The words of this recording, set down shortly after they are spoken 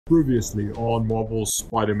Previously on Marvel's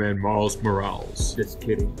Spider-Man Miles Morales. Just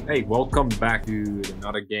kidding. Hey, welcome back to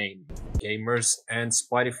another game. Gamers and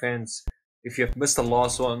Spidey fans, if you have missed the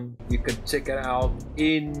last one, you can check it out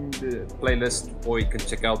in the playlist, or you can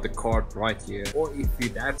check out the card right here. Or if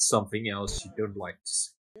that's something else you don't like to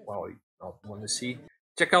see, well, you don't want to see,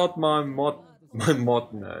 check out my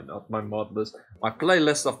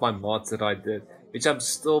playlist of my mods that I did, which I'm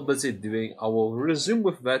still busy doing. I will resume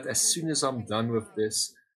with that as soon as I'm done with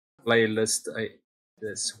this playlist,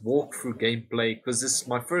 this walkthrough gameplay, because this is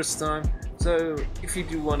my first time. So if you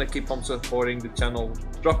do want to keep on supporting the channel,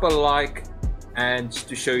 drop a like, and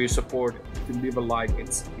to show your support, to leave a like,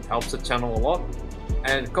 it helps the channel a lot.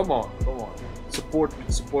 And come on, support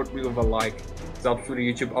me with a like. It helps with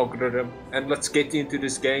the YouTube algorithm. And let's get into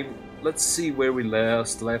this game. Let's see where we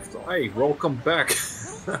last left. Hey, welcome back.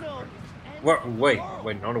 Wait,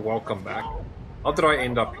 not a welcome back. How did I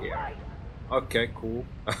end up here? Okay, cool.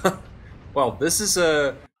 Well, this is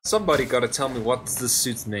somebody gotta tell me what's the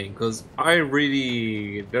suit's name, because I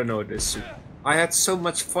really don't know this suit. I had so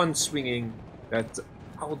much fun swinging that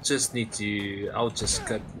I'll just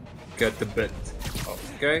cut the bit.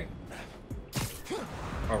 Okay.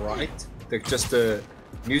 Alright. The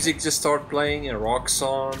music just start playing, and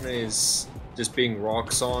Roxon is just being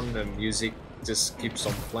Roxon, and music just keeps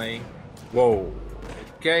on playing. Whoa.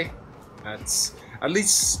 Okay. That's at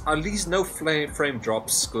least no frame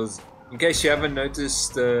drops, because in case you haven't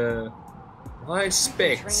noticed, my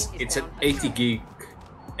specs, it's an 8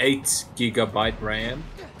 GB RAM,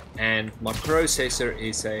 and my processor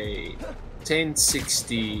is a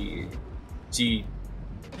 1060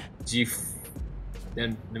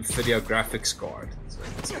 NVIDIA graphics card,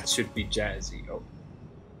 so it should be jazzy.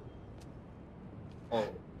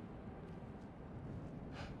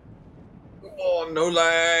 Oh, no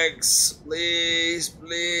lags, please,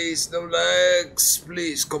 no lags,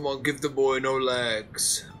 please, come on, give the boy no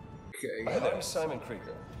lags. Okay. I'm Simon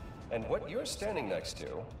Krieger, and what you're standing next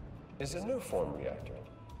to is a new form reactor.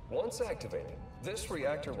 Once activated, this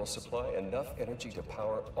reactor will supply enough energy to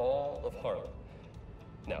power all of Harlem.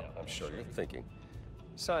 Now, I'm sure you're thinking,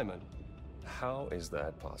 Simon, how is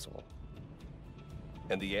that possible?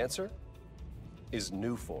 And the answer is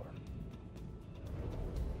new form.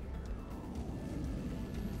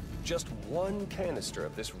 Just one canister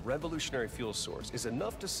of this revolutionary fuel source is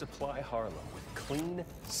enough to supply Harlem with clean,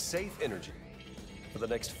 safe energy for the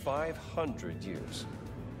next 500 years.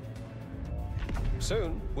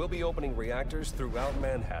 Soon, we'll be opening reactors throughout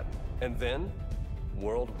Manhattan, and then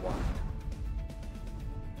worldwide.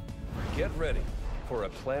 Get ready for a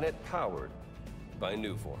planet powered by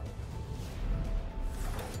new form.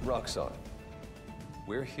 Roxon,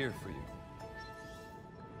 we're here for you.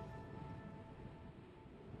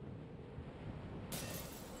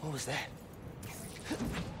 What was that?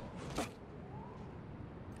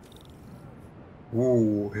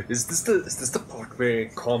 Whoa, is this the part where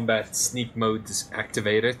combat sneak mode is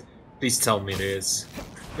activated? Please tell me it is.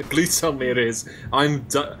 Please tell me it is. I'm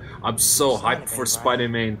so hyped for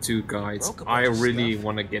Spider-Man 2, guys. I really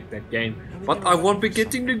want to get that game, but I won't be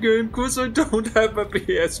getting the game because I don't have a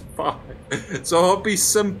PS5. So I'll be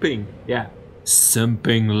simping. Yeah,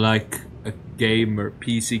 simping like a gamer.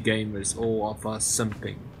 PC gamers, all of us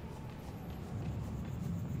simping.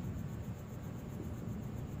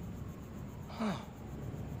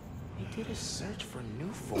 Did a search for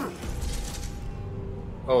new form.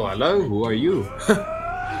 Oh, hello, who are you?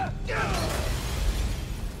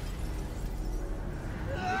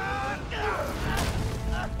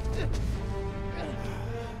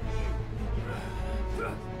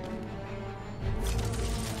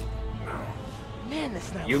 Man,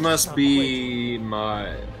 that's not. You must be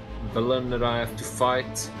my villain that I have to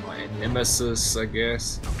fight, my nemesis, I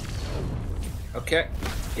guess. Okay,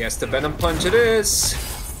 yes, the Venom Punch it is.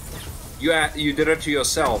 You did it to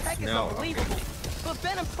yourself. No. Okay. But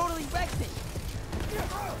Venom totally wrecked it.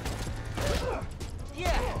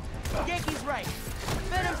 Yeah, Ganke's right.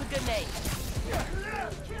 Venom's a good name.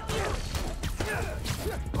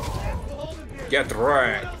 Get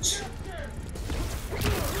wrecked.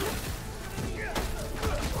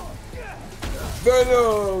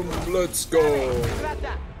 Venom, let's go.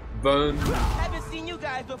 Venom. Haven't seen you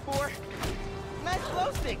guys before. Nice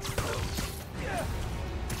glow sticks.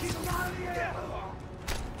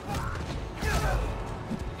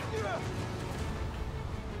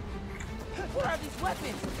 What are these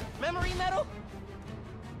weapons? Memory metal?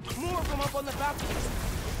 More of them up on the balcony.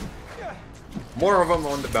 More of them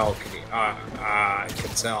on the balcony. I can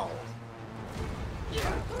tell.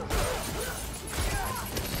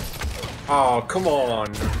 Oh, come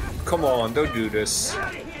on. Come on, don't do this.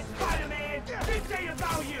 Spider-Man! They say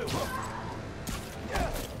about you!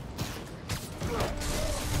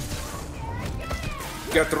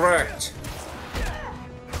 Get wrecked!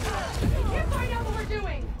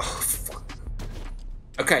 Oh, fuck.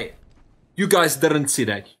 Okay, you guys didn't see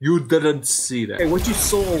that. You didn't see that. Hey, what you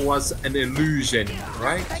saw was an illusion,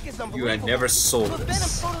 right? You had never saw But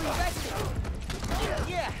this. Venom's totally wrecked it.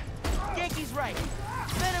 Yeah, Ganke's right.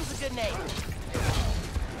 Venom's a good name.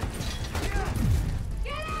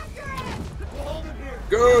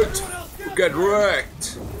 Good! Get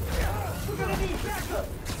wrecked!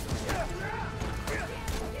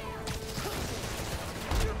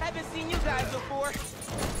 Haven't seen you guys before.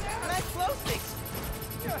 Nice glow sticks.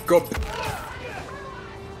 Go!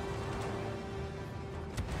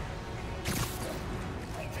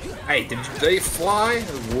 Hey, did they fly?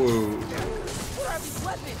 Whoa. What are these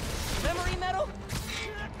weapons? Memory metal?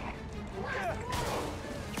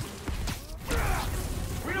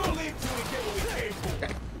 We don't leave till we get what we came for.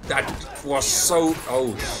 That was so...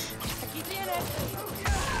 Oh. Keep in it.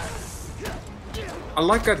 I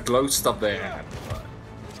like that glow stuff they had.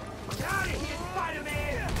 Get out of here,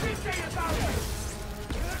 Spider-Man! We say about it!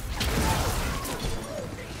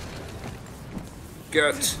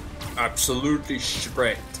 Get absolutely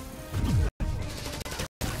shredded.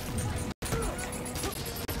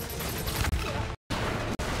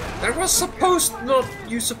 That was supposed not...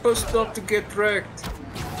 You supposed not to get wrecked.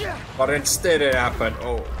 But instead it happened.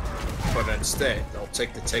 Oh. But instead, I'll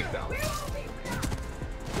take the takedown.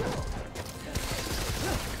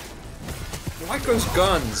 I like those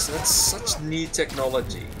guns. That's such neat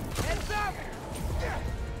technology.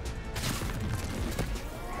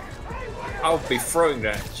 I'll be throwing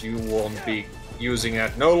that. You won't be using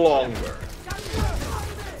that no longer.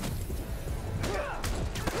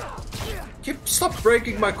 Stop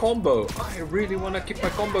breaking my combo. I really want to keep my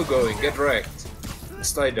combo going. Get wrecked.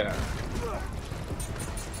 Stay there.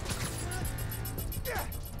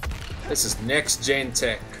 This is next gen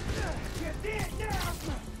tech.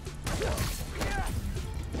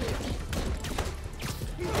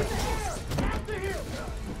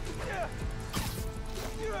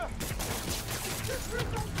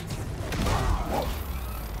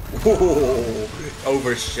 Whoa,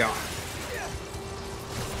 overshot.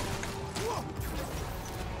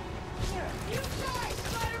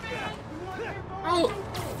 Oh.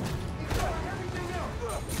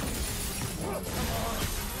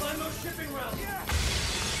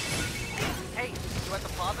 Hey, you at the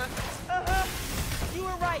plaza? You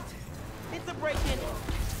were right. It's a break-in.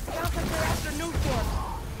 Sounds like they're after new form.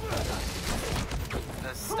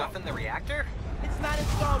 The stuff in the reactor? It's not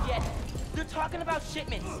installed yet. They're talking about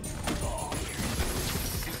shipments.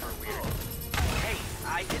 Super weird. Hey,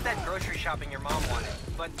 I did that grocery shopping your mom wanted,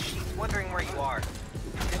 but she's wondering where you are.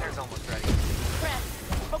 Dinner's almost ready. Crap.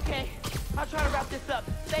 Okay, I'll try to wrap this up.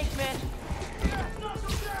 Thanks, man.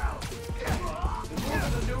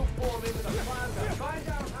 The new form into the plaza. Find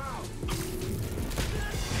out how.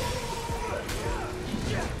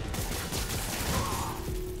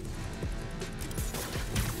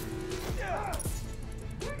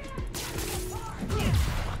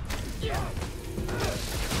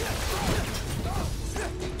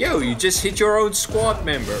 Yo, you just hit your own squad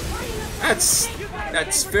member. That's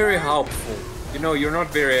very helpful. You know, you're not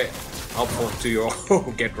very helpful to your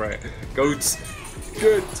get right. Goats.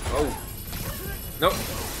 Good. Oh. No.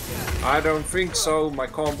 I don't think so. My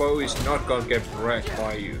combo is not gonna get wrecked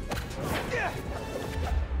by you.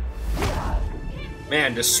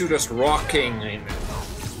 Man, the suit is rocking. And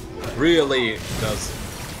really does.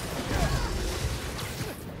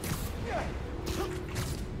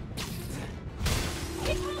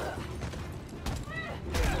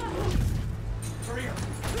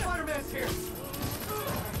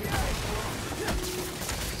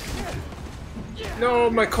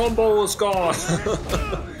 No, my combo was gone.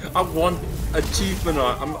 I want achievement.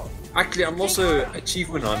 I'm also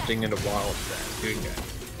achievement hunting in the wild. Doing that.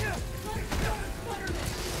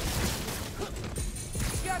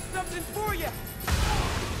 Got something for you.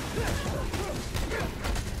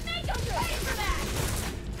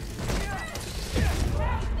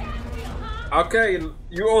 Okay,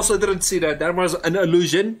 you also didn't see that. That was an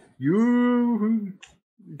illusion. You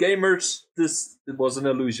gamers, this was an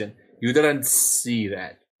illusion. You didn't see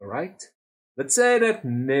that, alright? Let's say that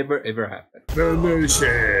never ever happened.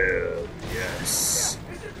 Illusion! Yes.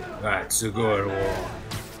 That's a good one.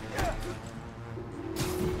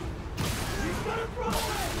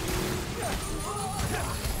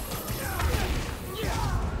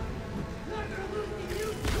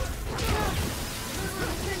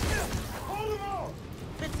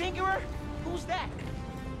 The Tinkerer? Who's that?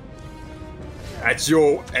 That's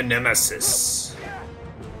your nemesis.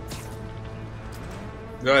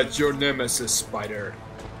 That's your nemesis, Spider.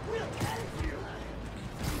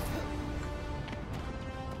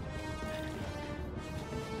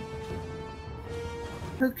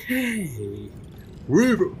 Okay.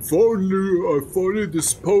 I finally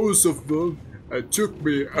disposed of them. It took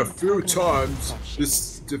me a few times.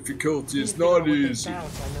 This difficulty is not easy.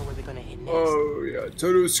 Oh yeah,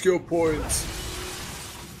 total skill points.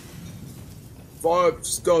 5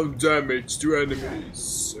 stun damage to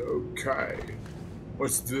enemies. Okay.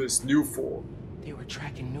 What's this? New form. They were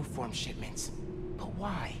tracking new form shipments. But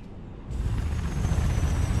why?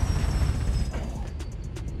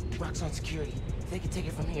 Roxon security. They can take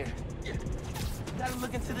it from here. Gotta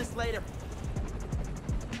look into this later.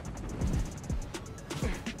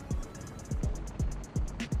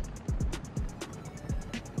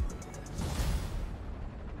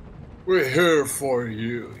 We're here for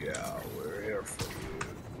you. Yeah, we're here for you.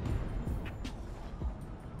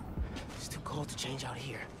 It's too cold to change out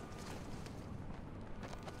here.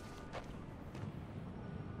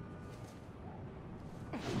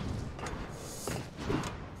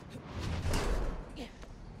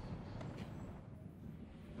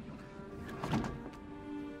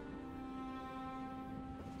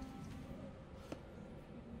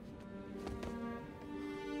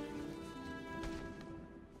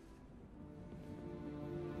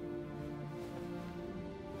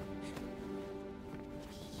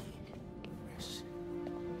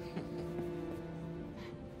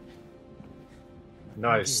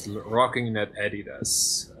 Nice, rocking that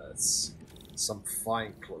Adidas. That's some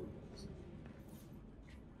fine clothes.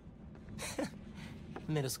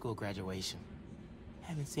 Middle school graduation.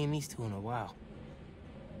 Haven't seen these two in a while.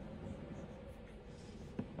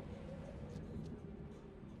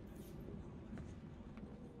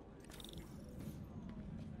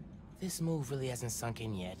 This move really hasn't sunk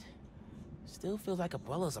in yet. Still feels like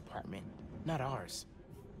Abuela's apartment, not ours.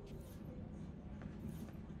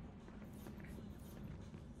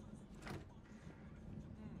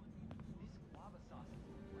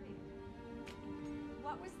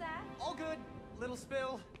 What was that? All good. Little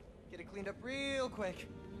spill. Get it cleaned up real quick.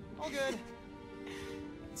 All good.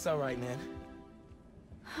 It's all right, man.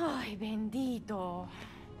 Ay, bendito.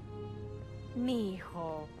 Mi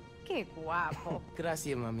hijo. Qué guapo.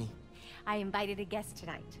 Gracias, mami. I invited a guest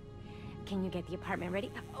tonight. Can you get the apartment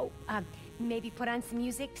ready? Oh, maybe put on some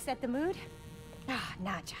music to set the mood? Ah,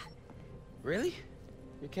 Naja. Really?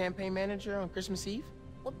 Your campaign manager on Christmas Eve?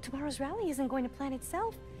 Well, tomorrow's rally isn't going to plan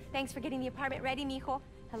itself. Thanks for getting the apartment ready, mijo.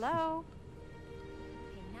 Hello?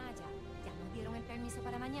 Hey, Naja, ya nos dieron el permiso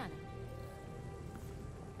para mañana.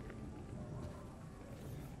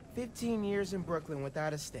 15 years in Brooklyn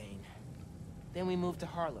without a stain. Then we moved to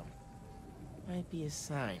Harlem. Might be a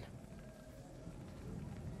sign.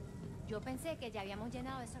 Yo pensé que ya habíamos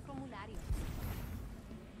llenado esos formularios.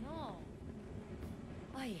 No.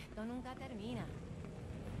 Ay, esto nunca termina.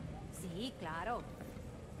 Sí, claro.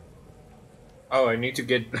 Oh, I need to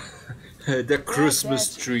get the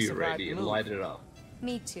Christmas tree ready and light it up.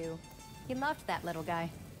 Me too. You loved that little guy.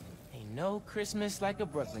 Ain't no Christmas like a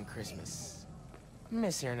Brooklyn Christmas.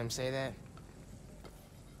 Miss hearing him say that.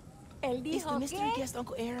 Él Is the dijo mystery que... guest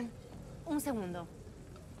Uncle Aaron? Un segundo.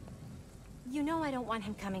 You know I don't want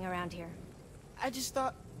him coming around here. I just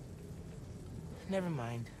thought... Never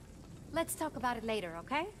mind. Let's talk about it later,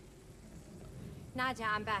 okay? Naja,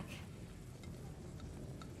 I'm back.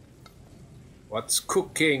 What's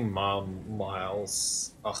cooking,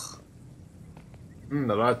 Miles? Ugh.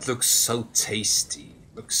 That looks so tasty.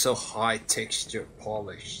 Looks so high texture,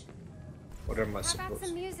 polished. What am I supposed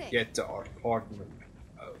to get to our apartment?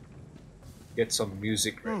 Oh. Get some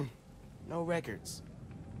music ready. No records.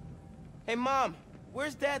 Hey, Mom,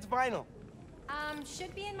 where's Dad's vinyl?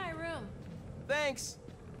 Should be in my room. Thanks.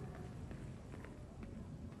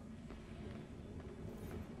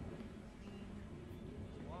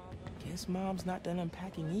 Guess Mom's not done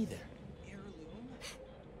unpacking either.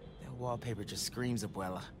 That wallpaper just screams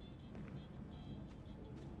Abuela.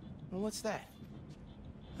 Well, what's that?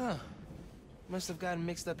 Huh. Must have gotten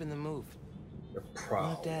mixed up in the move. The Prowler.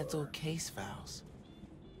 One of Dad's old case files.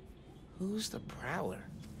 Who's the Prowler?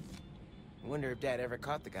 I wonder if Dad ever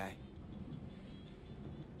caught the guy.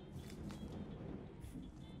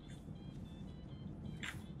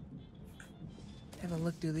 Haven't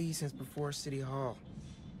looked through these since before City Hall.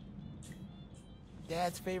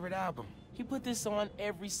 Dad's favorite album. He put this on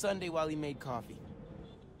every Sunday while he made coffee.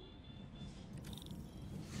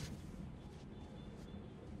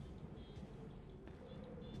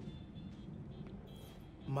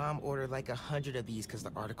 Mom ordered like 100 of these because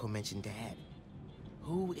the article mentioned Dad.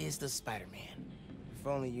 Who is the Spider-Man? If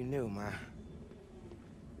only you knew, Ma.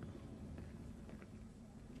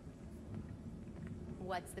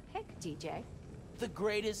 What's the pick, DJ? The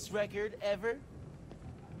greatest record ever.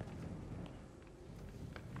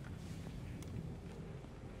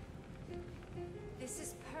 This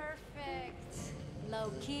is perfect.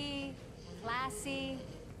 Low-key, classy.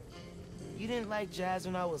 You didn't like jazz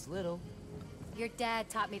when I was little. Your dad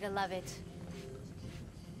taught me to love it.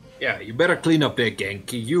 Yeah, you better clean up there,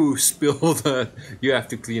 Ganke. You spilled that. You have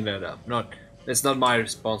to clean that up. That's not my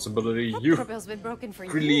responsibility. That You doorbell's been broken for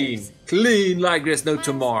clean, years. clean like there's no Miles,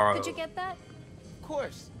 tomorrow. Could you get that? Of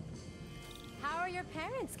course. How are your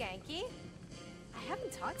parents, Ganke? I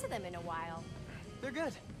haven't talked to them in a while. They're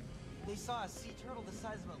good. They saw a sea turtle the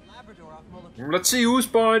size of a Labrador off Molokai. Let's see who's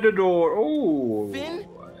by the door. Oh. Finn?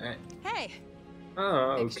 Hey.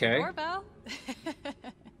 Oh, okay. Doorbell.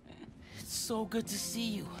 It's so good to see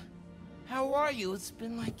you. How are you? It's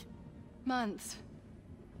been like... Months.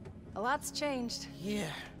 A lot's changed. Yeah,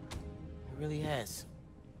 it really has.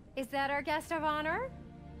 Is that our guest of honor?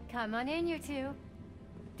 Come on in, you two.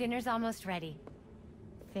 Dinner's almost ready.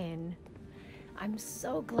 Finn, I'm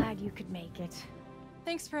so glad you could make it.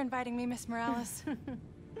 Thanks for inviting me, Miss Morales.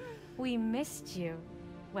 We missed you.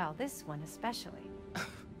 Well, this one especially.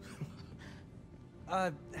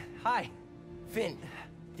 Hi. Finn,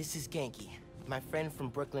 this is Ganke, my friend from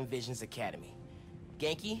Brooklyn Visions Academy.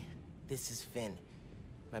 Ganke, this is Finn,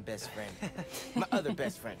 my best friend. My other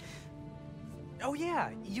best friend. Oh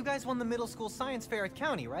yeah, you guys won the middle school science fair at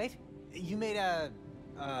County, right? You made a,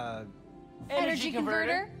 Energy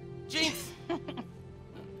converter? Jinx!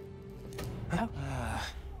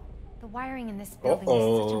 The wiring in this building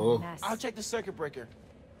is such a mess. I'll check the circuit breaker.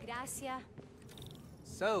 Gracias.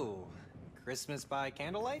 So, Christmas by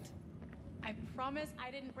candlelight? I promise I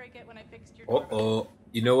didn't break it when I fixed your Uh-oh.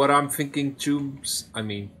 You know what I'm thinking, Tubes? I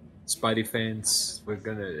mean, Spidey fans,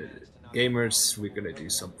 gamers, we're gonna do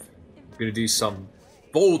something. We're gonna do some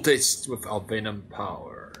voltage with our Venom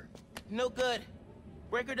power. No good.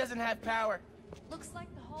 Breaker doesn't have power. Looks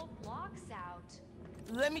like the whole block's out.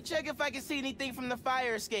 Let me check if I can see anything from the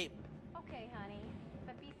fire escape. Okay, honey,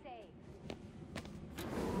 but be safe.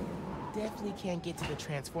 Definitely can't get to the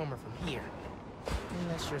transformer from here.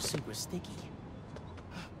 Unless you're super sticky.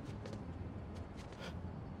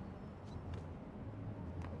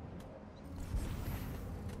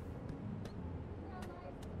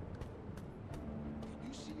 Did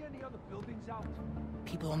you see any other buildings out?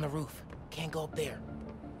 People on the roof. Can't go up there.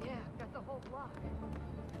 Yeah, got the whole block.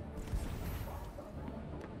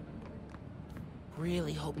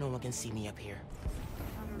 Really hope no one can see me up here.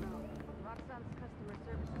 I don't know. Roxon's customer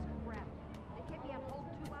service is crap. They kept me on hold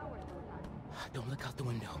 2 hours sometimes. Don't look out the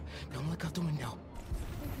window. Don't look out the window.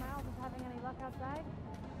 Think Miles is having any luck outside?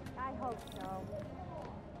 I hope so.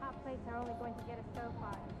 Hot plates are only going to get us so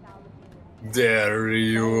far in salvaging this. There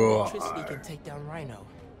you Electricity are. can take down Rhino.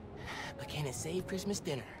 But can it save Christmas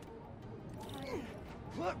dinner?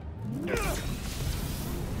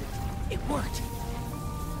 It worked!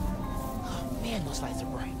 Oh man, those lights are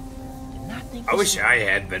bright. Did not think I wish I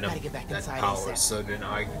had Venom Gotta get back that inside power, ASAP. so then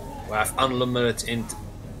I will have unlimited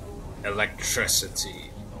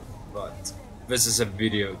electricity. But this is a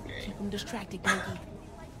video game. Keep him distracted, Ganke.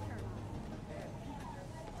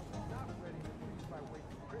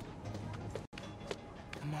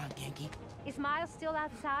 Come on, Ganke. Is Miles still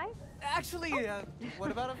outside? Actually,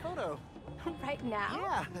 what about a photo? Right now?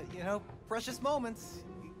 Yeah, you know, precious moments.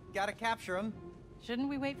 Gotta capture them. Shouldn't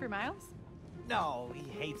we wait for Miles? No, he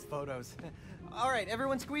hates photos. All right,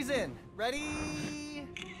 everyone squeeze in. Ready?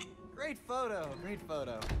 Great photo, great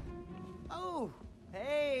photo. Oh,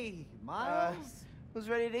 hey, Miles. Who's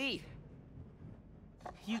ready to eat?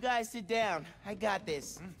 You guys sit down. I got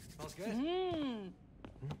this. Smells good.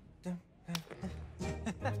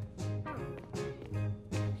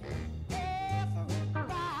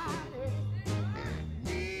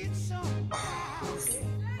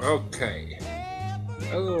 Okay.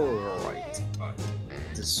 Alright.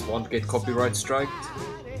 This won't get copyright striked.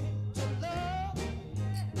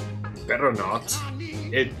 Better not.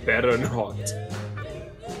 It better not.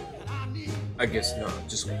 I guess no. I'm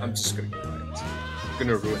just gonna get it. I'm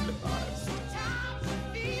gonna ruin the vibe.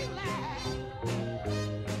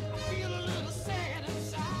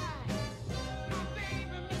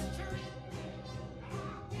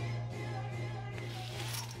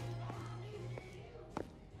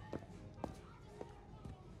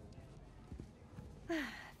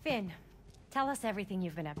 Finn, tell us everything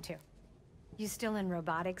you've been up to. You still in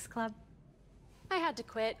robotics club? I had to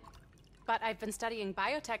quit, but I've been studying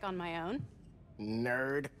biotech on my own.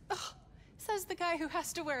 Nerd. Says the guy who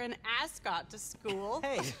has to wear an ascot to school.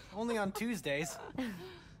 Hey, only on Tuesdays.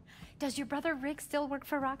 Does your brother Rick still work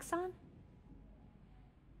for Roxon?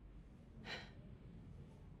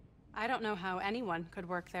 I don't know how anyone could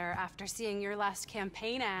work there after seeing your last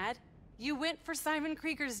campaign ad. You went for Simon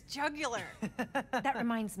Krieger's jugular. That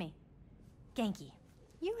reminds me. Ganke,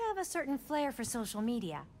 you have a certain flair for social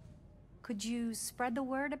media. Could you spread the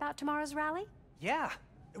word about tomorrow's rally? Yeah,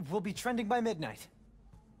 we'll be trending by midnight.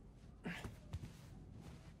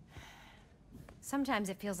 Sometimes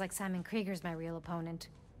it feels like Simon Krieger's my real opponent.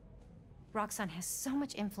 Roxon has so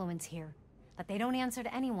much influence here that they don't answer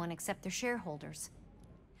to anyone except their shareholders.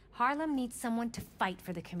 Harlem needs someone to fight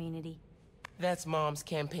for the community. That's Mom's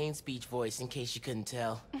campaign speech voice, in case you couldn't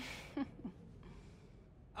tell.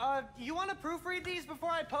 You want to proofread these before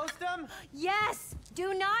I post them? Yes!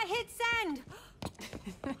 Do not hit send!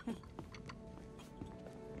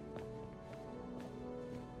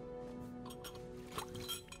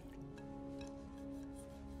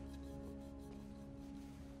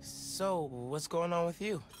 So, what's going on with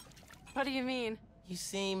you? What do you mean? You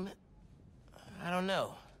seem... I don't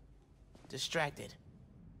know. Distracted.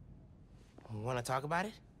 Want to talk about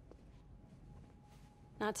it?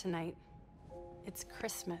 Not tonight. It's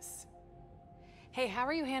Christmas. Hey, how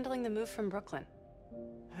are you handling the move from Brooklyn?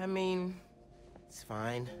 I mean, it's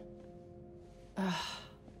fine.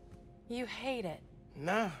 You hate it.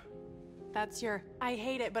 Nah. That's your I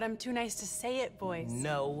hate it, but I'm too nice to say it voice.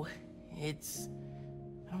 No, it's...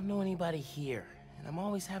 I don't know anybody here, and I'm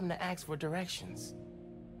always having to ask for directions.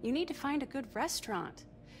 You need to find a good restaurant.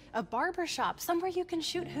 A barber shop, somewhere you can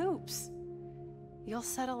shoot hoops. You'll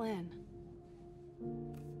settle in.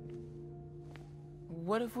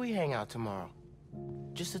 What if we hang out tomorrow?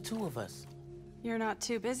 Just the two of us. You're not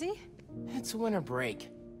too busy? It's winter break.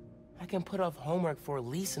 I can put off homework for at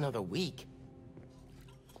least another week.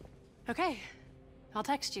 Okay, I'll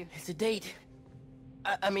text you. It's a date.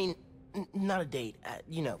 I mean, not a date.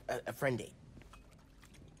 You know, a friend date.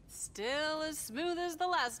 Still as smooth as the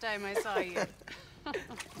last time I saw you.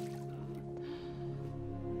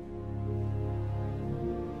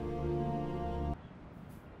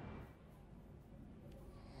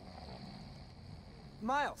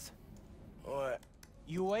 Miles, What?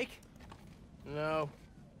 you awake? No.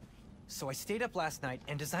 So I stayed up last night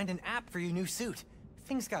and designed an app for your new suit.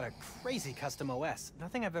 Thing's got a crazy custom OS,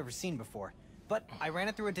 nothing I've ever seen before. But I ran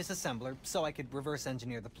it through a disassembler so I could reverse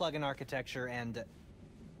engineer the plugin architecture and...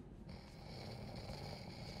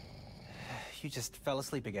 You just fell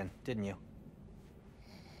asleep again, didn't you?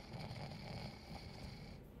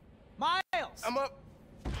 Miles! I'm up.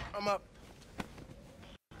 I'm up.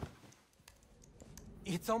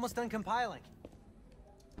 It's almost done compiling.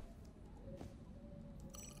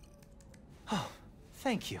 Oh,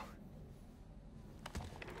 thank you.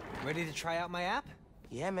 Ready to try out my app?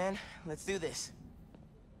 Yeah, man. Let's do this.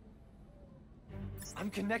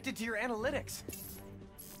 I'm connected to your analytics.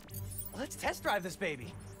 Let's test drive this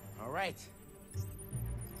baby. All right.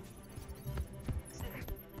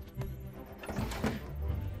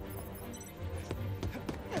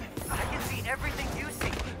 I can see everything you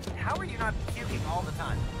see. How are you not puking all the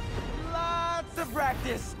time? Lots of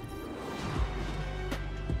practice.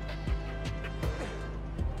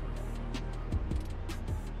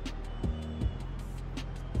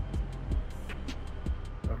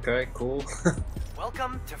 Okay, cool.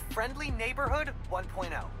 Welcome to Friendly Neighborhood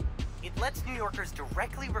 1.0. It lets New Yorkers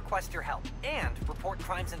directly request your help and report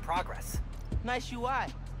crimes in progress. Nice UI.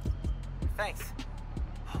 Thanks.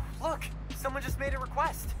 Oh, look, someone just made a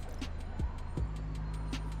request.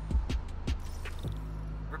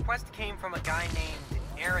 Request came from a guy named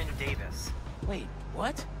Aaron Davis. Wait,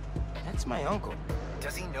 what? That's my uncle.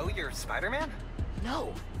 Does he know you're Spider-Man?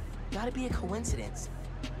 No. Gotta be a coincidence.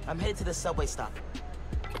 I'm headed to the subway stop.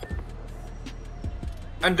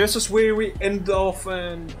 And this is where we end off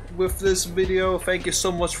and with this video. Thank you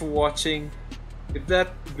so much for watching. If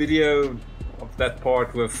that video of that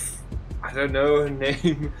part with, I don't know her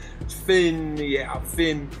name, Finn, yeah,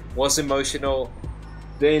 Finn was emotional,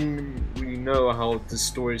 then we know how the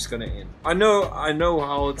story is gonna end. I know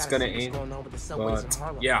how it's gonna end,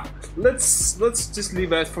 but yeah, let's just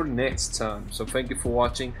leave that for next time. So thank you for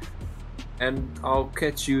watching, and I'll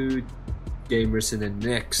catch you gamers in the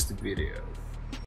next video.